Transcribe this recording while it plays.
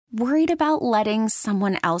Worried about letting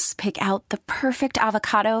someone else pick out the perfect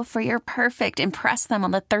avocado for your perfect impress them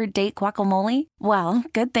on the third date guacamole? Well,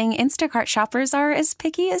 good thing Instacart shoppers are as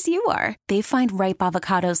picky as you are. They find ripe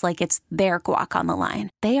avocados like it's their guac on the line.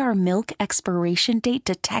 They are milk expiration date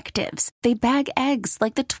detectives. They bag eggs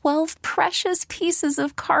like the 12 precious pieces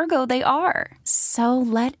of cargo they are. So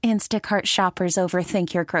let Instacart shoppers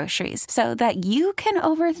overthink your groceries so that you can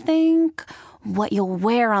overthink what you'll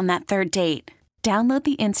wear on that third date. Download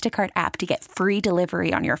the Instacart app to get free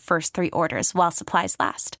delivery on your first 3 orders while supplies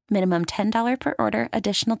last. Minimum $10 per order.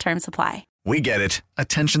 Additional terms apply. We get it.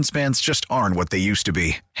 Attention spans just aren't what they used to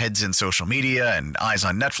be. Heads in social media and eyes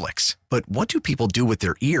on Netflix. But what do people do with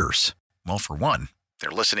their ears? Well, for one, they're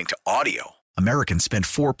listening to audio. Americans spend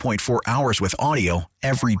 4.4 hours with audio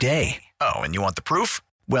every day. Oh, and you want the proof?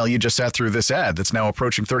 Well, you just sat through this ad that's now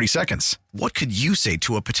approaching 30 seconds. What could you say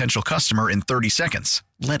to a potential customer in 30 seconds?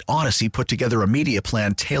 Let Odyssey put together a media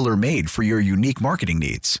plan tailor-made for your unique marketing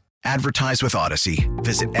needs. Advertise with Odyssey.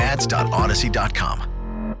 Visit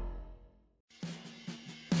ads.odyssey.com.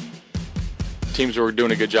 Teams were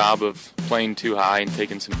doing a good job of playing too high and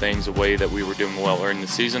taking some things away that we were doing well early in the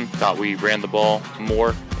season. Thought we ran the ball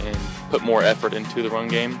more and put more effort into the run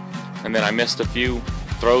game. And then I missed a few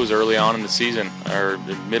throws early on in the season, or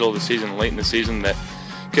the middle of the season, late in the season, that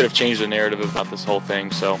could have changed the narrative about this whole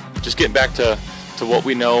thing. So just getting back to what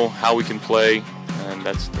we know, how we can play, and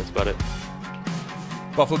that's about it.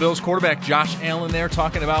 Buffalo Bills quarterback Josh Allen there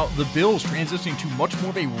talking about the Bills transitioning to much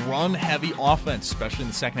more of a run-heavy offense, especially in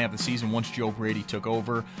the second half of the season once Joe Brady took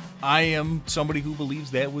over. I am somebody who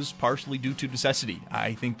believes that was partially due to necessity.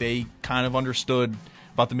 I think they kind of understood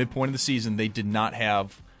about the midpoint of the season they did not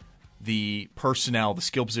have the personnel, the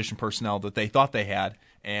skill position personnel that they thought they had,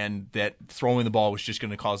 and that throwing the ball was just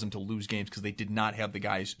going to cause them to lose games because they did not have the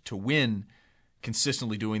guys to win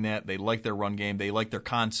consistently doing that. They like their run game. They like their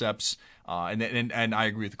concepts. And I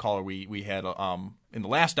agree with the caller we had in the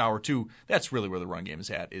last hour, too. That's really where the run game is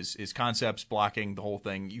at, is concepts, blocking, the whole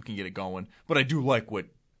thing. You can get it going. But I do like what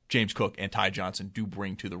James Cook and Ty Johnson do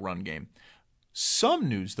bring to the run game. Some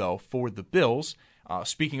news, though, for the Bills.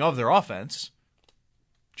 Speaking of their offense,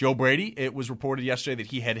 Joe Brady, it was reported yesterday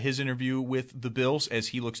that he had his interview with the Bills as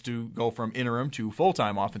he looks to go from interim to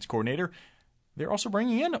full-time offense coordinator. They're also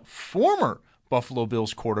bringing in former Buffalo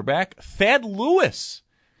Bills quarterback Thad Lewis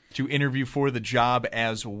to interview for the job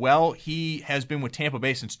as well. He has been with Tampa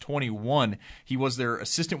Bay since 21. He was their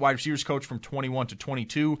assistant wide receivers coach from 21 to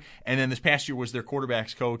 22, and then this past year was their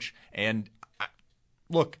quarterbacks coach. And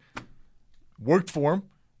look, worked for him.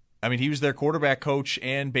 I mean, he was their quarterback coach,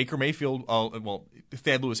 and Baker Mayfield,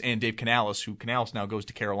 Thad Lewis and Dave Canales, who Canales now goes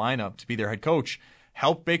to Carolina to be their head coach,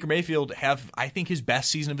 helped Baker Mayfield have, I think, his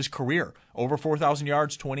best season of his career. Over 4,000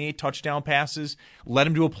 yards, 28 touchdown passes, led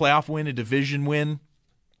him to a playoff win, a division win.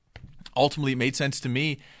 Ultimately, it made sense to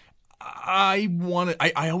me. Josh,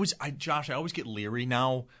 I always get leery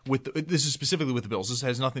now this is specifically with the Bills. This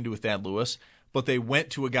has nothing to do with Thad Lewis, but they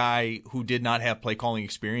went to a guy who did not have play calling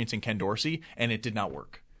experience in Ken Dorsey, and it did not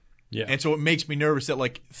work. Yeah. And so it makes me nervous that,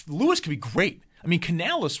 Lewis could be great. I mean,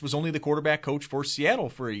 Canales was only the quarterback coach for Seattle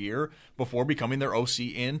for a year before becoming their OC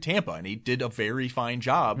in Tampa, and he did a very fine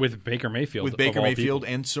job. With Baker Mayfield.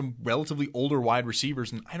 And some relatively older wide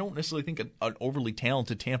receivers, and I don't necessarily think an overly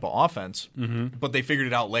talented Tampa offense, but they figured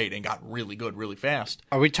it out late and got really good really fast.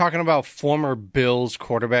 Are we talking about former Bills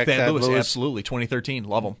quarterback Thad Lewis? Absolutely, 2013.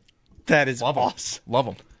 Love him. That is awesome. Love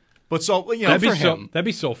him. But so, that'd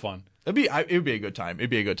be so fun. It would be a good time. It'd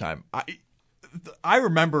be a good time. I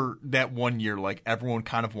remember that one year, everyone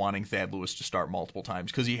kind of wanting Thad Lewis to start multiple times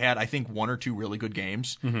because he had, I think, 1 or 2 really good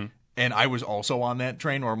games. Mm-hmm. And I was also on that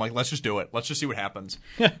train where I'm like, let's just do it. Let's just see what happens.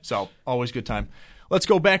 So, always good time. Let's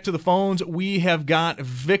go back to the phones. We have got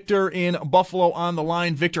Victor in Buffalo on the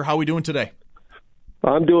line. Victor, how are we doing today?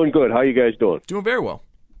 I'm doing good. How you guys doing? Doing very well.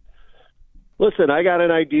 Listen, I got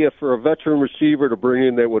an idea for a veteran receiver to bring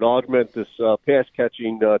in that would augment this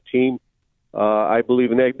pass-catching team. I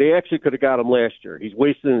believe in that. They actually could have got him last year. He's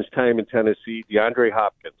wasting his time in Tennessee. DeAndre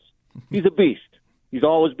Hopkins. He's a beast. He's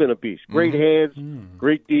always been a beast. Great hands,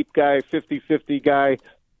 great deep guy, 50-50 guy,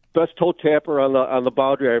 best toe tapper on the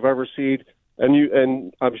boundary I've ever seen.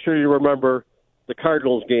 And I'm sure you remember the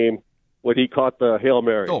Cardinals game when he caught the Hail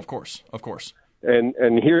Mary. Oh, of course.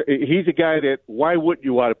 And here he's a guy that why wouldn't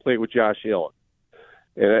you want to play with Josh Allen?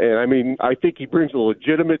 And I mean, I think he brings a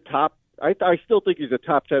legitimate top. I still think he's a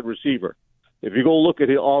top 10 receiver. If you go look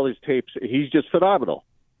at all his tapes, he's just phenomenal.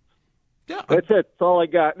 Yeah, that's it. That's all I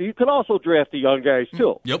got. You can also draft the young guys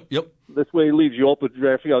too. Yep. This way, it leaves you open to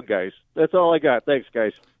draft young guys. That's all I got. Thanks,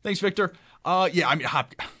 guys. Thanks, Victor.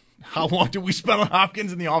 how long did we spend on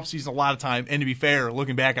Hopkins in the offseason? A lot of time. And to be fair,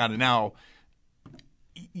 looking back on it now,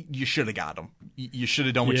 you should have got him. You should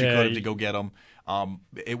have done what you could have to go get him.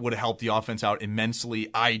 It would have helped the offense out immensely.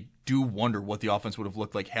 I do wonder what the offense would have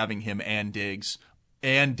looked like having him and Diggs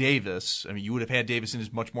and Davis. I mean, you would have had Davis in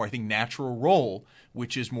his much more, I think, natural role,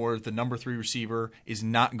 which is more the number 3 receiver, is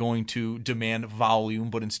not going to demand volume,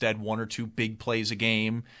 but instead 1 or 2 big plays a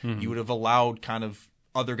game. You would have allowed kind of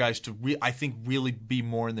other guys to, I think, really be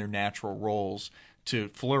more in their natural roles to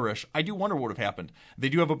flourish. I do wonder what would have happened. They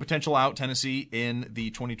do have a potential out, Tennessee, in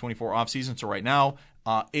the 2024 offseason. So right now,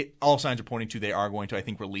 all signs are pointing to they are going to, I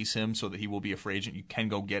think, release him so that he will be a free agent. You can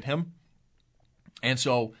go get him. And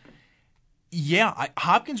so, yeah,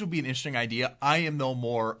 Hopkins would be an interesting idea. I am, though,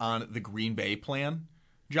 more on the Green Bay plan.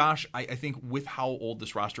 Josh, I think with how old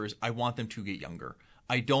this roster is, I want them to get younger.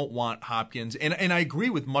 I don't want Hopkins, and I agree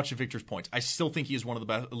with much of Victor's points. I still think he is one of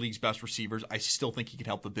the league's best receivers. I still think he can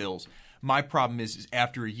help the Bills. My problem is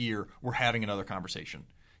after a year, we're having another conversation.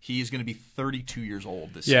 He is going to be 32 years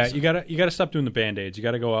old this season. You got to stop doing the Band-Aids. You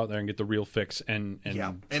got to go out there and get the real fix.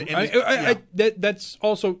 That's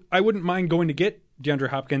also, I wouldn't mind going to get DeAndre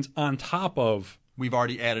Hopkins on top of. We've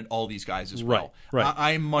already added all these guys as well. Right.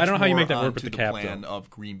 I'm much I don't know how you more make that work with onto the cap plan though.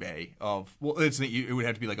 of Green Bay. It would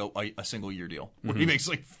have to be like a single year deal where he makes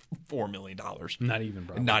like $4 million. Not even,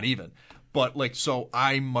 bro. Not even. But so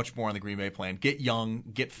I'm much more on the Green Bay plan. Get young,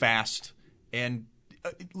 get fast, and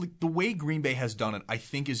the way Green Bay has done it, I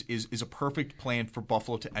think is a perfect plan for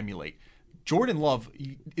Buffalo to emulate. Jordan Love,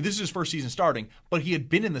 this is his first season starting, but he had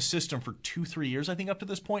been in the system for 2-3 years, I think, up to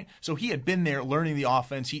this point. So he had been there learning the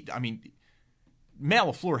offense. Matt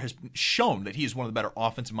LaFleur has shown that he is one of the better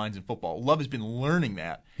offensive minds in football. Love has been learning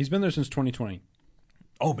that. He's been there since 2020.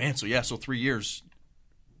 Oh, man. So 3 years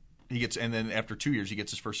he gets, and then after 2 years he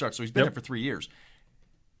gets his first start. So he's been there for 3 years.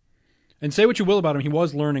 And say what you will about him, he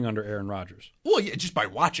was learning under Aaron Rodgers. Well, yeah, just by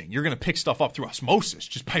watching. You're going to pick stuff up through osmosis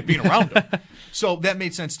just by being around him. So that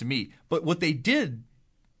made sense to me. But what they did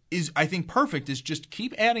is, I think, perfect, is just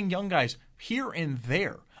keep adding young guys here and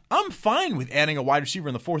there. I'm fine with adding a wide receiver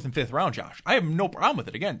in the 4th and 5th round, Josh. I have no problem with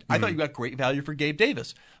it. Again, I thought you got great value for Gabe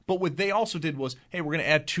Davis. But what they also did was, hey, we're going to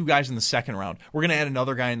add 2 guys in the 2nd round. We're going to add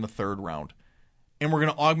another guy in the 3rd round. And we're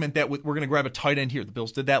going to augment that with, we're going to grab a tight end here. The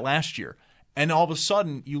Bills did that last year. And all of a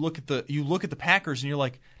sudden, you look at the Packers and you're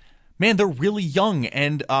like, man, they're really young.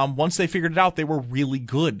 And once they figured it out, they were really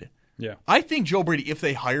good. Yeah. I think Joe Brady, if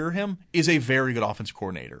they hire him, is a very good offensive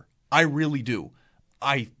coordinator. I really do.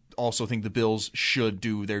 I also think the Bills should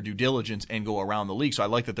do their due diligence and go around the league. So I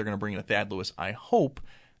like that they're going to bring in a Thad Lewis. I hope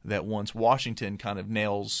that once Washington kind of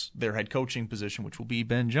nails their head coaching position, which will be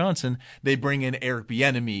Ben Johnson, they bring in Eric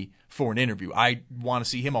Bieniemy for an interview. I want to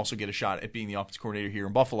see him also get a shot at being the offensive coordinator here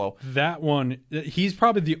in Buffalo. That one, he's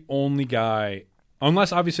probably the only guy,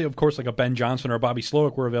 unless obviously, of course, like a Ben Johnson or a Bobby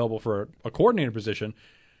Slowick were available for a coordinator position.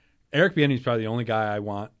 Eric Bieniemy is probably the only guy I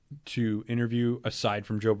want to interview aside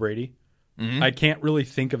from Joe Brady. Mm-hmm. I can't really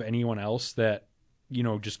think of anyone else that,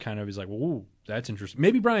 just kind of is like, ooh, that's interesting.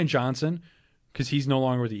 Maybe Brian Johnson, because he's no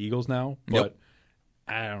longer with the Eagles now. But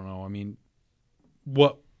I don't know. I mean,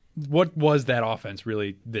 what was that offense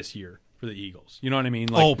really this year for the Eagles? You know what I mean?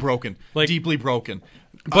 Broken. Deeply broken.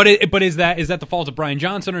 But is that the fault of Brian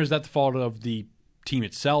Johnson, or is that the fault of the team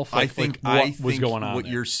itself? I think what was going on what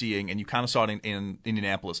there? You're seeing, and you kind of saw it in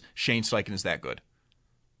Indianapolis, Shane Steichen is that good.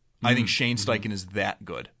 I think Shane Steichen is that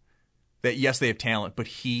good. That, yes, they have talent, but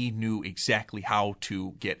he knew exactly how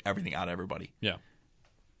to get everything out of everybody. Yeah.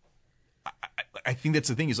 I think that's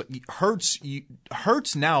the thing is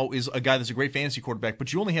Hurts now is a guy that's a great fantasy quarterback,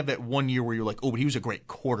 but you only have that 1 year where you're like, oh, but he was a great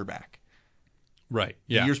quarterback. Right.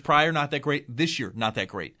 Yeah. The years prior, not that great. This year, not that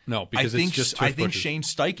great. No, because I think Shane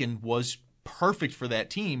Steichen was perfect for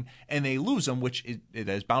that team, and they lose him, which it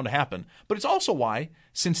is bound to happen. But it's also why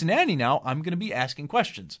Cincinnati now, I'm going to be asking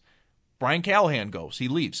questions. Brian Callahan goes. He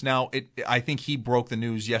leaves. Now, I think he broke the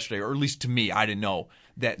news yesterday, or at least to me, I didn't know,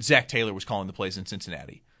 that Zach Taylor was calling the plays in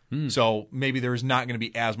Cincinnati. So maybe there's not going to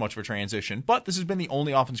be as much of a transition. But this has been the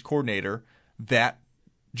only offense coordinator that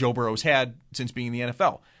Joe Burrow's had since being in the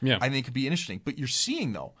NFL. Yeah. I think it could be interesting. But you're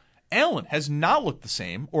seeing, though, Allen has not looked the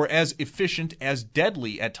same or as efficient, as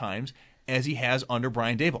deadly at times as he has under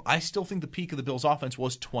Brian Daboll. I still think the peak of the Bills' offense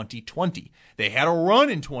was 2020. They had a run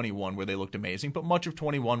in 21 where they looked amazing, but much of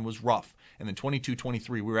 21 was rough. And then 22,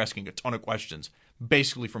 23, we were asking a ton of questions,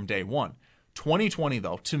 basically from day one. 2020,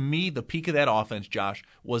 though, to me, the peak of that offense, Josh,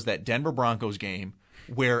 was that Denver Broncos game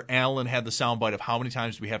where Allen had the soundbite of how many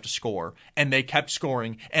times do we have to score, and they kept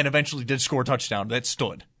scoring and eventually did score a touchdown that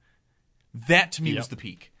stood. That, to me, was the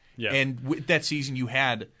peak. Yeah. And with that season, you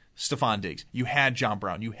had Stephon Diggs, you had John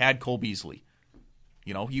Brown, you had Cole Beasley.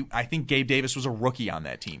 You know, I think Gabe Davis was a rookie on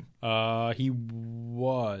that team. He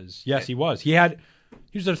was. Yes, he was. He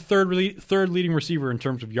was their third leading receiver in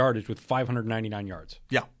terms of yardage with 599 yards.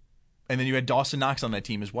 Yeah. And then you had Dawson Knox on that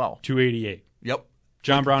team as well. 288. Yep.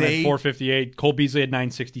 John Brown had 458. Cole Beasley had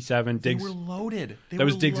 967. Diggs, they were loaded. That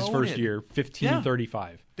was Diggs' first year,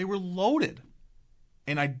 1535. Yeah. They were loaded.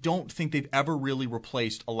 And I don't think they've ever really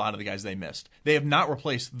replaced a lot of the guys they missed. They have not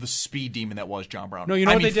replaced the speed demon that was John Brown. No, you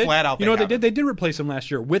know what they did? Flat out, you know what they did? They did replace them last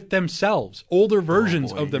year with themselves, older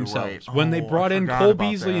versions of themselves. Right. When they brought in Cole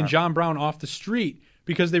Beasley and John Brown off the street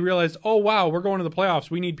because they realized, oh, wow, we're going to the playoffs.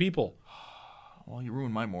 We need people. Well, you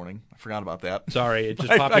ruined my morning. I forgot about that. Sorry, it just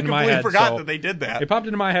popped into my head. I completely forgot that they did that. It popped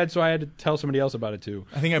into my head, so I had to tell somebody else about it too.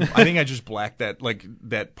 I think I just blacked that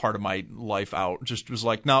part of my life out. Just was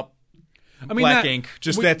like, nope. Black ink.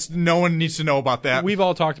 That's no one needs to know about that. We've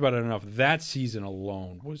all talked about it enough. That season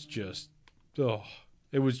alone was just,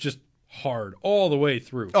 it was just hard all the way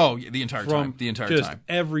through. Oh, yeah, the entire time. Just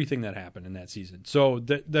everything that happened in that season. So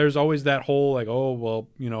there's always that whole oh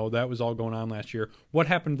well, that was all going on last year. What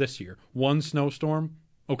happened this year? One snowstorm.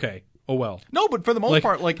 Okay. Oh well. No, but for the most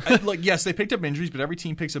part, yes, they picked up injuries, but every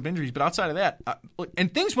team picks up injuries. But outside of that,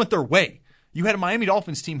 and things went their way. You had a Miami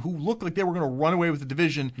Dolphins team who looked like they were going to run away with the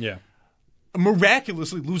division. Yeah.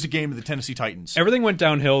 Miraculously lose a game to the Tennessee Titans. Everything went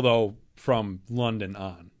downhill though from London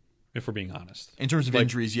on, if we're being honest. In terms of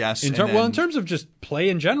injuries, yes. In terms of just play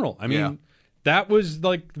in general. I mean, that was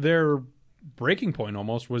their breaking point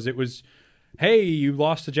almost. Hey, you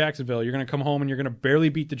lost to Jacksonville. You're going to come home and you're going to barely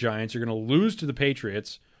beat the Giants. You're going to lose to the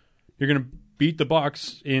Patriots. You're going to beat the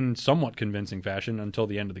Bucs in somewhat convincing fashion until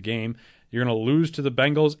the end of the game. You're going to lose to the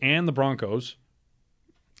Bengals and the Broncos.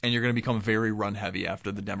 And you're going to become very run-heavy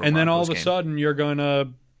after the Denver Broncos game. And then all of a game. sudden, you're going to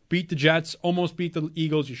beat the Jets, almost beat the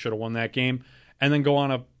Eagles. You should have won that game. And then go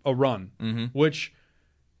on a run, which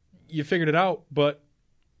you figured it out. But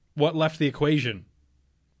what left the equation?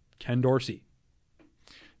 Ken Dorsey.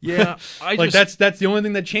 Yeah. That's the only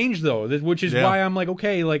thing that changed, though, which is why I'm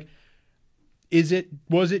okay, was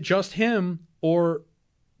it just him, or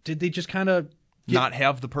did they just kind of not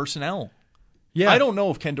have the personnel? Yeah. I don't know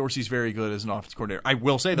if Ken Dorsey's very good as an offensive coordinator. I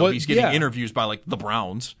will say, though, he's getting interviews by the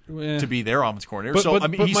Browns to be their offensive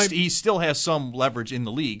coordinator. He still has some leverage in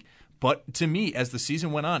the league. But to me, as the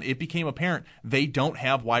season went on, it became apparent they don't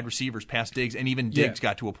have wide receivers past Diggs, and even Diggs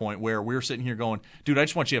got to a point where we're sitting here going, dude, I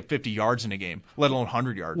just want you to have 50 yards in a game, let alone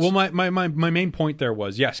 100 yards. Well, my main point there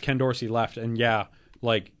was, yes, Ken Dorsey left, and the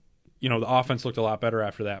offense looked a lot better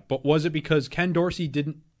after that. But was it because Ken Dorsey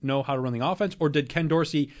didn't know how to run the offense, or did Ken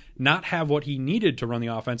Dorsey not have what he needed to run the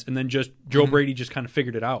offense, and then just Joe Brady just kind of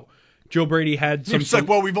figured it out? Joe Brady had some... It's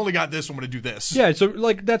well, we've only got this, I'm going to do this. Yeah, so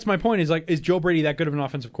that's my point, is Joe Brady that good of an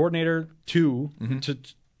offensive coordinator, too,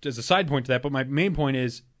 as a side point to that, but my main point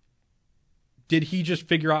is, did he just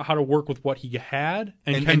figure out how to work with what he had,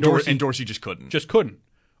 and Dorsey just couldn't? Just couldn't.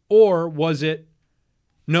 Or was it,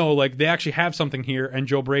 no, they actually have something here, and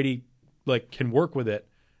Joe Brady, can work with it?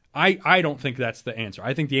 I don't think that's the answer.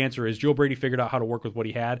 I think the answer is Joe Brady figured out how to work with what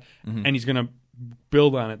he had, and he's going to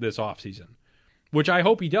build on it this offseason, which I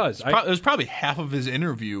hope he does. It was probably half of his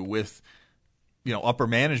interview with upper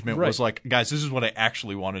management was like, guys, this is what I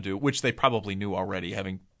actually want to do, which they probably knew already,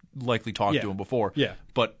 having likely talked to him before. Yeah.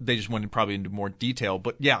 But they just went probably into more detail.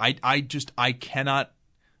 But yeah, I cannot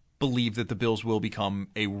believe that the Bills will become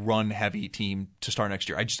a run-heavy team to start next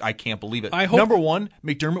year. I can't believe it. Number one,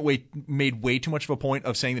 McDermott made way too much of a point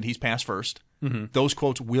of saying that he's pass first. Those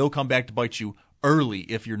quotes will come back to bite you early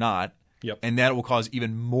if you're not. Yep. And that will cause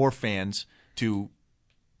even more fans to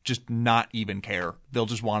just not even care. They'll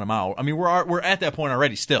just want him out. I mean, we're at that point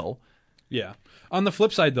already still. Yeah. On the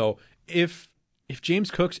flip side, though, if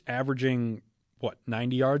James Cook's averaging,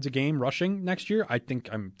 90 yards a game rushing next year, I think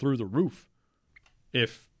I'm through the roof.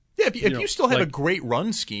 If you still have a great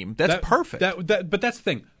run scheme, that's perfect. But that's the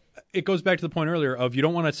thing. It goes back to the point earlier of you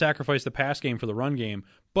don't want to sacrifice the pass game for the run game,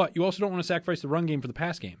 but you also don't want to sacrifice the run game for the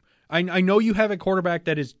pass game. I know you have a quarterback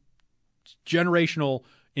that is generational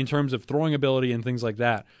in terms of throwing ability and things like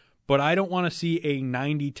that, but I don't want to see a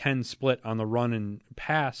 90-10 split on the run and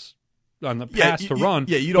pass. On the pass to run.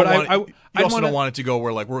 Yeah, you don't want it. You also don't want it to go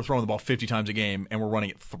where we're throwing the ball 50 times a game and we're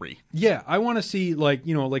running it 3. Yeah, I want to see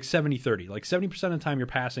 70-30. 70% of the time you're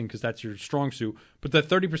passing because that's your strong suit, but the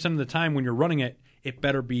 30% of the time when you're running it, it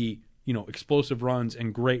better be explosive runs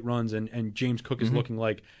and great runs, and James Cook is looking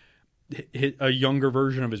like a younger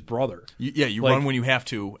version of his brother. You run when you have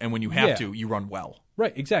to, and when you have to, you run well.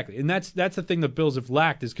 Right, exactly. And that's the thing the Bills have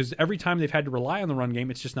lacked, is because every time they've had to rely on the run game,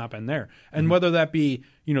 it's just not been there. And whether that be,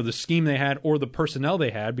 the scheme they had or the personnel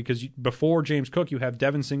they had, because before James Cook, you have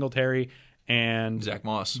Devin Singletary and Zach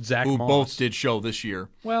Moss, who both did show this year.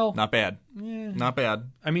 Well, not bad. Not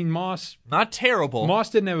bad. I mean, Moss, not terrible. Moss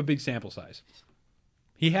didn't have a big sample size.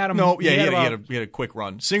 He had him. No, he had a quick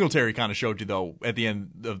run. Singletary kind of showed you though at the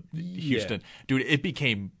end of Houston, dude. It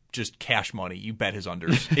became just cash money. You bet his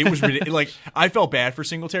unders. It was like I felt bad for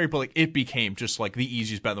Singletary, but like it became just like the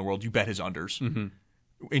easiest bet in the world. You bet his unders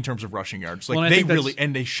in terms of rushing yards. Like they really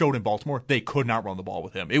and they showed in Baltimore they could not run the ball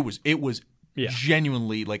with him. It was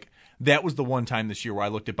genuinely like that was the one time this year where I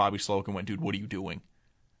looked at Bobby Slowick and went, dude, what are you doing?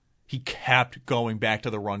 He kept going back to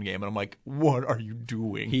the run game, and I'm like, what are you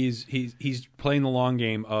doing? He's playing the long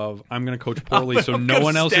game of I'm going to coach poorly so no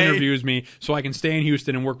one else interviews me so I can stay in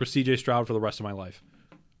Houston and work with C.J. Stroud for the rest of my life.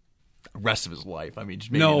 Rest of his life. I mean,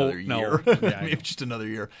 just maybe another year. Yeah, maybe just another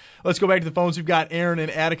year. Let's go back to the phones. We've got Aaron and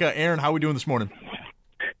Attica. Aaron, how are we doing this morning?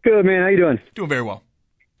 Good, man. How you doing? Doing very well.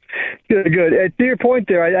 Good. To your point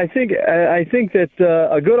there, I think that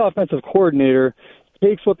a good offensive coordinator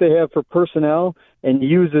takes what they have for personnel and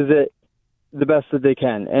uses it the best that they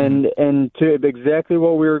can. And to exactly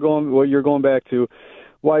what you're going back to,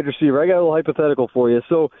 wide receiver. I got a little hypothetical for you.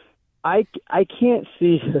 So I can't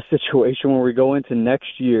see a situation where we go into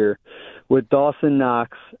next year with Dawson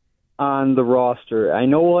Knox on the roster. I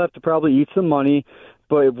know we'll have to probably eat some money,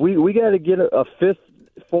 but we got to get a fifth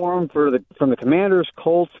for him from the Commanders,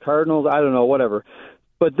 Colts, Cardinals, I don't know, whatever.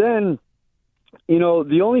 But then,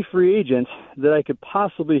 the only free agent that I could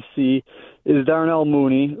possibly see is Darnell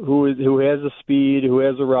Mooney, who has the speed, who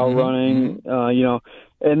has the route running,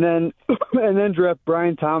 and then draft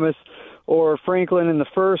Brian Thomas or Franklin in the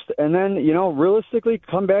first, and then, realistically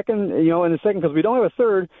come back in the second, because we don't have a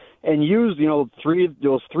third, and use,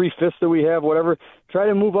 those 3/5 that we have, whatever, try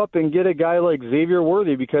to move up and get a guy like Xavier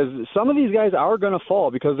Worthy, because some of these guys are going to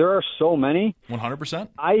fall because there are so many. 100%.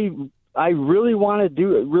 I really want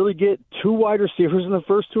to get two wide receivers in the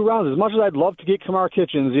first two rounds. As much as I'd love to get Kamar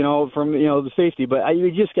Kitchens, from the safety, but I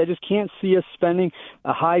just can't see us spending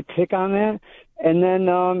a high pick on that. And then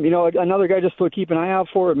another guy just to keep an eye out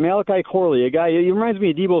for, Malachi Corley, a guy. He reminds me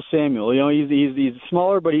of Deebo Samuel. He's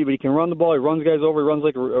smaller, but he can run the ball. He runs guys over. He runs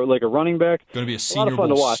like a running back. Going to be a Senior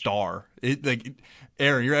Bowl star.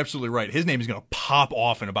 Aaron, you're absolutely right. His name is going to pop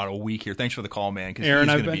off in about a week here. Thanks for the call, man, because he's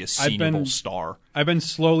going to be a Senior Bowl star. I've been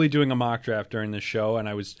slowly doing a mock draft during this show, and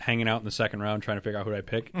I was hanging out in the second round trying to figure out who I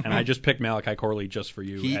pick, and I just picked Malachi Corley just for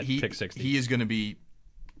you at pick 60. He is going to be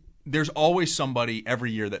 – there's always somebody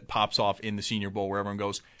every year that pops off in the Senior Bowl where everyone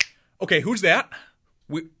goes, okay, who's that?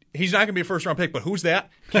 He's not going to be a first-round pick, but who's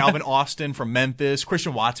that? Calvin Austin from Memphis.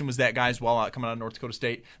 Christian Watson was that guy as well coming out of North Dakota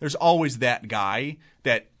State. There's always that guy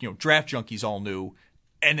that draft junkies all knew,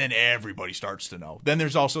 and then everybody starts to know. Then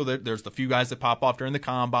there's also there's the few guys that pop off during the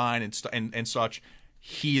combine and such.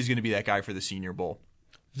 He is going to be that guy for the Senior Bowl.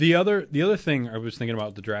 The other thing I was thinking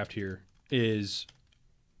about the draft here is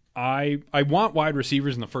I want wide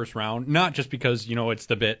receivers in the first round, not just because it's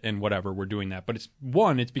the bit and whatever we're doing that, but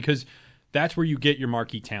it's because that's where you get your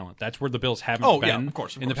marquee talent. That's where the Bills haven't been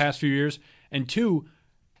in the past few years. And two,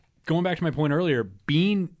 going back to my point earlier,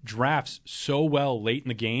 Bean drafts so well late in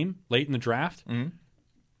the game, late in the draft.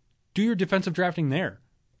 Do your defensive drafting there,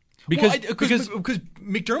 because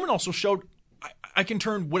McDermott also showed I can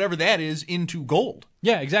turn whatever that is into gold.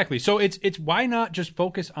 Yeah, exactly. So it's why not just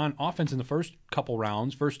focus on offense in the first couple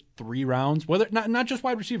rounds, first 3 rounds, whether not just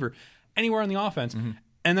wide receiver, anywhere on the offense,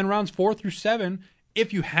 and then rounds 4 through 7.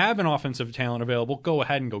 If you have an offensive talent available, go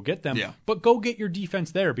ahead and go get them. Yeah. But go get your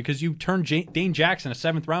defense there, because you turned Dane Jackson, a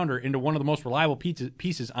 7th rounder, into one of the most reliable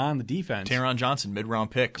pieces on the defense. Taron Johnson, mid-round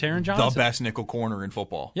pick. Taron Johnson. The best nickel corner in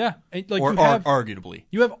football. Yeah. Arguably.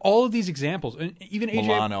 You have all of these examples. And even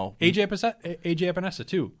Milano. AJ Epinesa,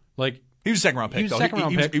 too. He was a second-round pick,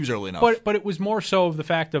 pick. He was early enough. But it was more so of the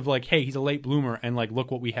fact of, hey, he's a late bloomer, and,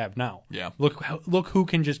 look what we have now. Yeah. Look who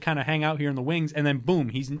can just kind of hang out here in the wings, and then, boom,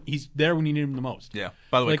 he's there when you need him the most. Yeah.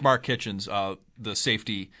 By the way, Kamar Kitchens, the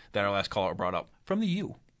safety that our last caller brought up, from the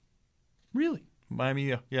U. Really?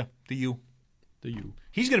 Miami, yeah, the U. The U.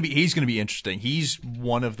 He's going to be interesting. He's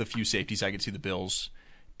one of the few safeties I could see the Bills.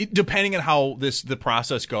 Depending on how the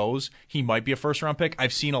process goes, he might be a first-round pick.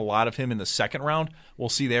 I've seen a lot of him in the second round. We'll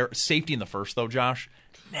see there. Safety in the first, though, Josh,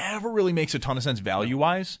 never really makes a ton of sense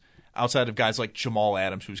value-wise, outside of guys like Jamal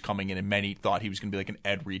Adams, who's coming in, and many thought he was going to be like an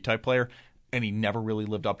Ed Reed-type player, and he never really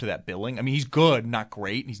lived up to that billing. I mean, he's good, not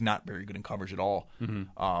great. He's not very good in coverage at all.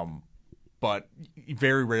 But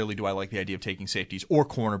very rarely do I like the idea of taking safeties or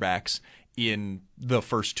cornerbacks in the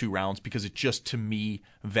first 2 rounds, because it just, to me,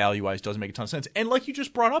 value-wise, doesn't make a ton of sense. And like you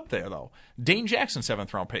just brought up there, though, Dane Jackson,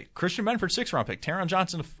 7th-round pick, Christian Benford, 6th-round pick, Taron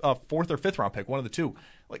Johnson, 4th or 5th-round pick, one of the two.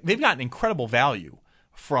 They've gotten incredible value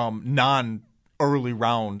from early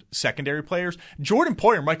round secondary players. Jordan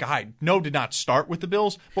Poyer and Micah Hyde, did not start with the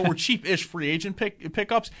Bills, but were cheap-ish free agent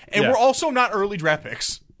pickups, and were also not early draft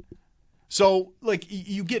picks. So, like,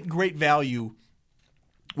 you get great value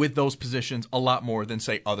with those positions a lot more than,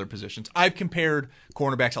 say, other positions. I've compared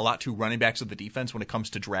cornerbacks a lot to running backs of the defense when it comes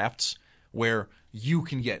to drafts, where you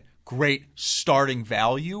can get great starting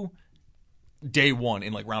value day one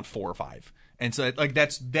in, like, round 4 or 5. And so, like,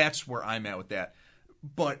 that's where I'm at with that.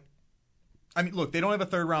 But I mean, look, they don't have a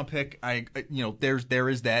third-round pick. There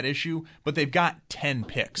is that issue, but they've got 10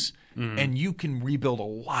 picks, and you can rebuild a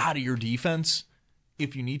lot of your defense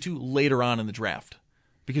if you need to later on in the draft,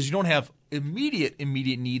 because you don't have immediate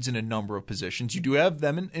needs in a number of positions. You do have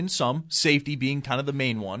them in some, safety being kind of the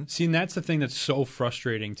main one. See, and that's the thing that's so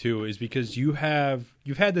frustrating too, is because you've had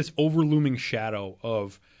this overlooming shadow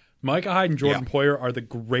of Micah Hyde and Jordan Poyer are the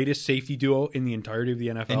greatest safety duo in the entirety of the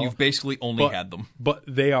NFL, and you've basically only had them, but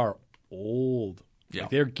they are old. Yeah,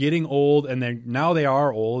 like they're getting old, and they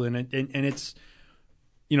are old, and it's,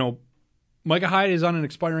 Micah Hyde is on an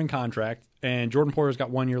expiring contract, and Jordan Poyer's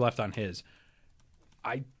got 1 year left on his.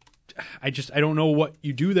 I don't know what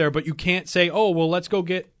you do there, but you can't say, oh, well, let's go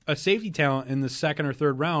get a safety talent in the second or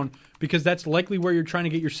third round, because that's likely where you're trying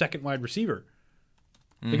to get your second wide receiver.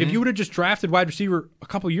 Like, if you would have just drafted wide receiver a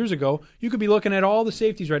couple years ago, you could be looking at all the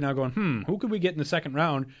safeties right now going, who could we get in the second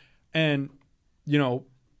round? And,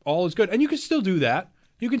 all is good. And you can still do that.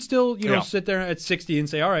 You can still, sit there at 60 and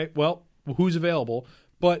say, all right, well, who's available?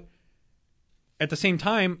 But at the same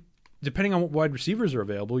time, depending on what wide receivers are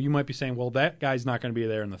available, you might be saying, well, that guy's not going to be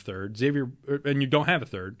there in the third. Xavier, and you don't have a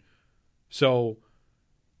third. So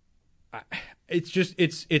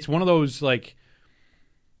it's one of those, like,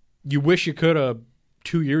 you wish you could have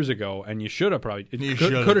 2 years ago, and you should have probably. You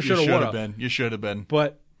should have, would have. You should have been.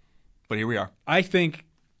 But here we are. I think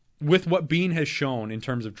with what Bean has shown in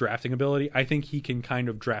terms of drafting ability, I think he can kind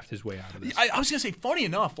of draft his way out of this. I was going to say, funny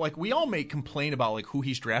enough, like, we all may complain about, like, who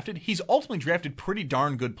he's drafted. He's ultimately drafted pretty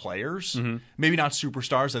darn good players. Maybe not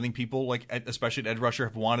superstars. I think people, like, especially at edge rusher,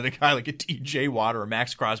 have wanted a guy like a TJ Watt or a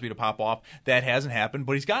Max Crosby to pop off. That hasn't happened,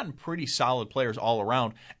 but he's gotten pretty solid players all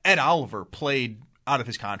around. Ed Oliver played out of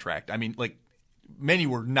his contract. I mean, like, many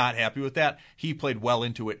were not happy with that. He played well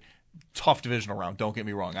into it. Tough divisional round, don't get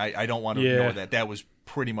me wrong. I don't want to ignore that. That was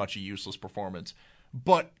pretty much a useless performance.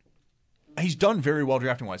 But he's done very well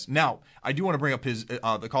drafting-wise. Now, I do want to bring up his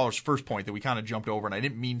the caller's first point that we kind of jumped over, and I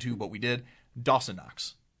didn't mean to, but we did. Dawson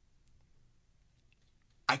Knox.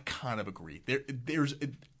 I kind of agree.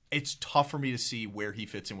 It's tough for me to see where he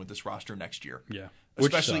fits in with this roster next year. Yeah.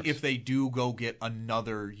 Especially if they do go get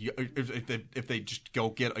another, if they just go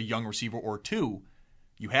get a young receiver or two.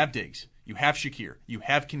 You have Diggs, you have Shakir, you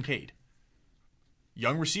have Kincaid.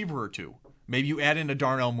 Young receiver or two. Maybe you add in a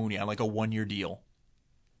Darnell Mooney on like a 1 year deal.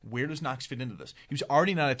 Where does Knox fit into this? He was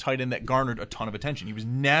already not a tight end that garnered a ton of attention. He was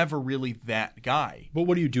never really that guy. But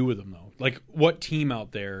what do you do with him, though? Like, what team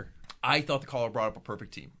out there? I thought the caller brought up a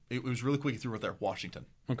perfect team. It was really quick through with there. Washington.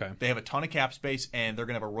 Okay. They have a ton of cap space, and they're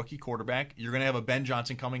going to have a rookie quarterback. You're going to have a Ben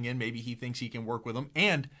Johnson coming in. Maybe he thinks he can work with him.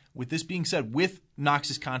 And with this being said, with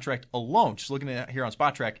Knox's contract alone, just looking at it here on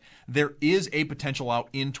Spot Track, there is a potential out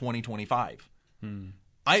in 2025.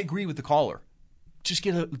 I agree with the caller. Just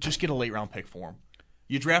get a late round pick for him.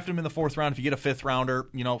 You draft him in the fourth round. If you get a fifth rounder,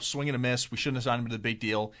 swing and a miss. We shouldn't have signed him to the big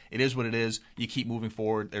deal. It is what it is. You keep moving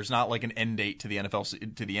forward. There's not like an end date to the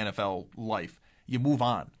NFL life. You move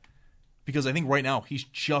on, because I think right now he's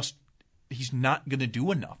not going to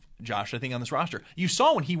do enough, Josh. I think on this roster, you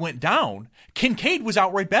saw when he went down, Kincaid was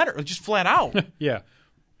outright better, just flat out. Yeah.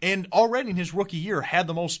 And already in his rookie year, had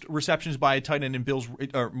the most receptions by a tight end in Bills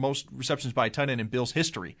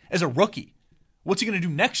history as a rookie. What's he going to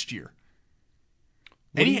do next year?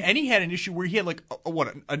 And he had an issue where he had like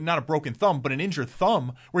not a broken thumb, but an injured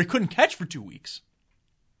thumb where he couldn't catch for 2 weeks.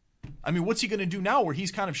 I mean, what's he going to do now where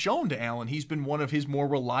he's kind of shown to Allen he's been one of his more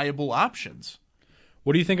reliable options?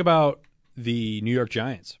 What do you think about the New York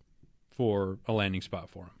Giants for a landing spot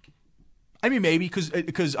for him? I mean, maybe because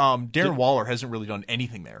Darren Waller hasn't really done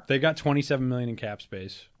anything there. They've got $27 million in cap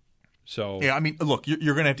space. So yeah, I mean, look,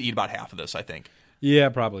 you're going to have to eat about half of this, I think. Yeah,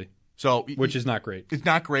 probably. So, which is not great. It's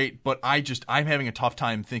not great, but I'm having a tough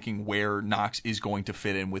time thinking where Knox is going to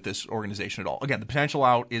fit in with this organization at all. Again, the potential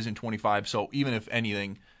out is in 25, so even if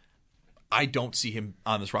anything, I don't see him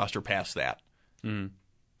on this roster past that.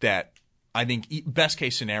 That I think best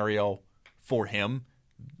case scenario for him,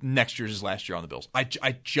 next year's his last year on the Bills. I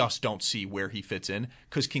just don't see where he fits in,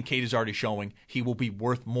 because Kincaid is already showing he will be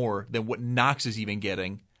worth more than what Knox is even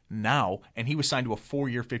getting now, and he was signed to a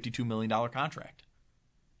 4-year, $52 million contract.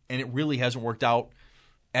 And it really hasn't worked out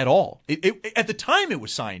at all. At the time it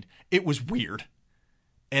was signed, it was weird.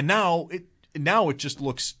 And now it just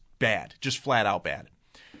looks bad, just flat out bad.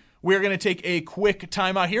 We're going to take a quick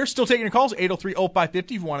timeout here. Still taking your calls, 803-0550.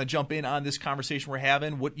 If you want to jump in on this conversation we're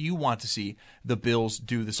having, what you want to see the Bills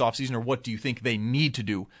do this offseason, or what do you think they need to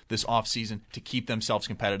do this offseason to keep themselves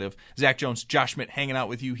competitive? Zach Jones, Josh Schmidt hanging out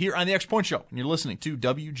with you here on The Extra Point Show, and you're listening to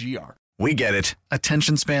WGR. We get it.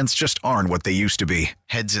 Attention spans just aren't what they used to be.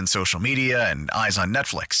 Heads in social media and eyes on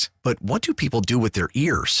Netflix. But what do people do with their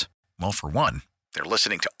ears? Well, for one, they're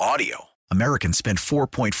listening to audio. Americans spend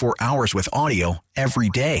 4.4 hours with audio every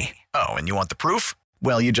day. Oh, and you want the proof?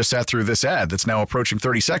 Well, you just sat through this ad that's now approaching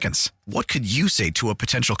 30 seconds. What could you say to a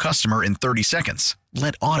potential customer in 30 seconds?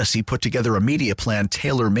 Let Odyssey put together a media plan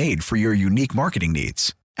tailor-made for your unique marketing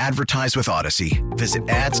needs. Advertise with Odyssey. Visit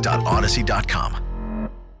ads.odyssey.com.